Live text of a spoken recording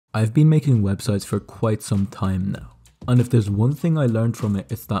I've been making websites for quite some time now, and if there's one thing I learned from it,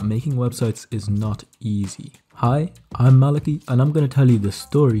 it's that making websites is not easy. Hi, I'm Maliki, and I'm going to tell you the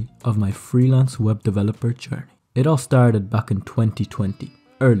story of my freelance web developer journey. It all started back in 2020,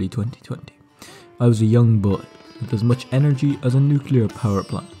 early 2020. I was a young boy with as much energy as a nuclear power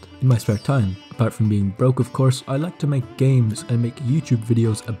plant. In my spare time, apart from being broke of course, I like to make games and make YouTube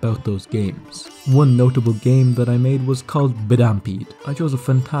videos about those games. One notable game that I made was called Bidampede. I chose a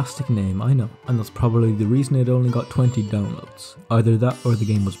fantastic name, I know, and that's probably the reason it only got 20 downloads. Either that or the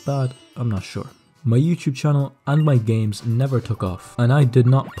game was bad, I'm not sure. My YouTube channel and my games never took off, and I did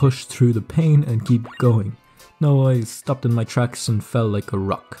not push through the pain and keep going. No, I stopped in my tracks and fell like a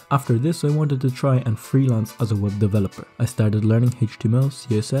rock. After this, I wanted to try and freelance as a web developer. I started learning HTML,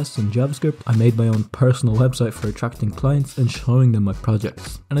 CSS and JavaScript. I made my own personal website for attracting clients and showing them my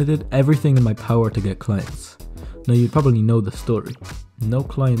projects. And I did everything in my power to get clients. Now you'd probably know the story. No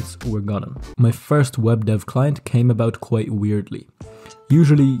clients were gotten. My first web dev client came about quite weirdly.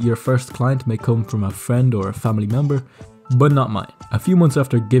 Usually your first client may come from a friend or a family member, but not mine. A few months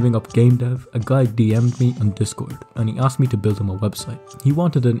after giving up game dev, a guy DM'd me on Discord and he asked me to build him a website. He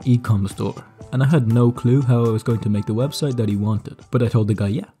wanted an e-com store and I had no clue how I was going to make the website that he wanted, but I told the guy,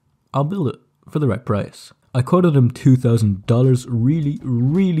 yeah, I'll build it for the right price. I quoted him $2,000,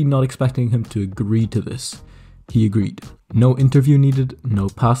 really not expecting him to agree to this. He agreed. No interview needed, no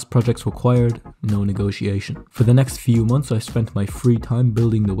past projects required, no negotiation. For the next few months I spent my free time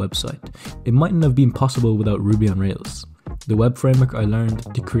building the website. It mightn't have been possible without Ruby on Rails, the web framework I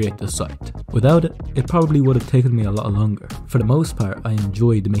learned to create the site. Without it, it probably would have taken me a lot longer. For the most part, I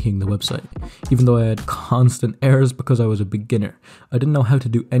enjoyed making the website, even though I had constant errors because I was a beginner. I didn't know how to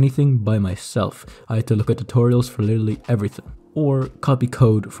do anything by myself. I had to look at tutorials for literally everything, or copy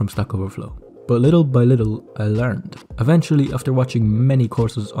code from Stack Overflow. But little by little, I learned. Eventually, after watching many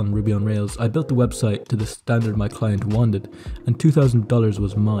courses on Ruby on Rails, I built the website to the standard my client wanted, and $2,000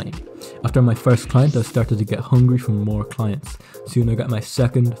 was mine. After my first client, I started to get hungry for more clients. Soon I got my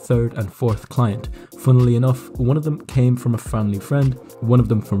second, third, and fourth client. Funnily enough, one of them came from a family friend, one of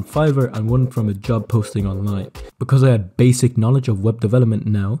them from Fiverr, and one from a job posting online. Because I had basic knowledge of web development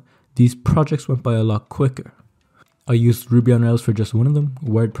now, these projects went by a lot quicker. I used Ruby on Rails for just one of them,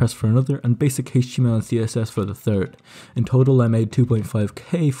 WordPress for another, and basic HTML and CSS for the third. In total, I made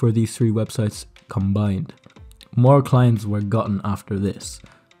 2.5k for these three websites combined. More clients were gotten after this.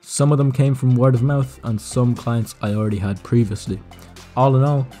 Some of them came from word of mouth, and some clients I already had previously. All in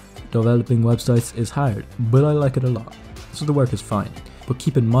all, developing websites is hard, but I like it a lot, so the work is fine. But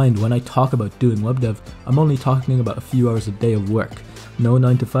keep in mind, when I talk about doing web dev, I'm only talking about a few hours a day of work. No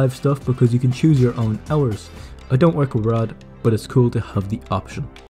 9 to 5 stuff because you can choose your own hours. I don't work abroad, but it's cool to have the option.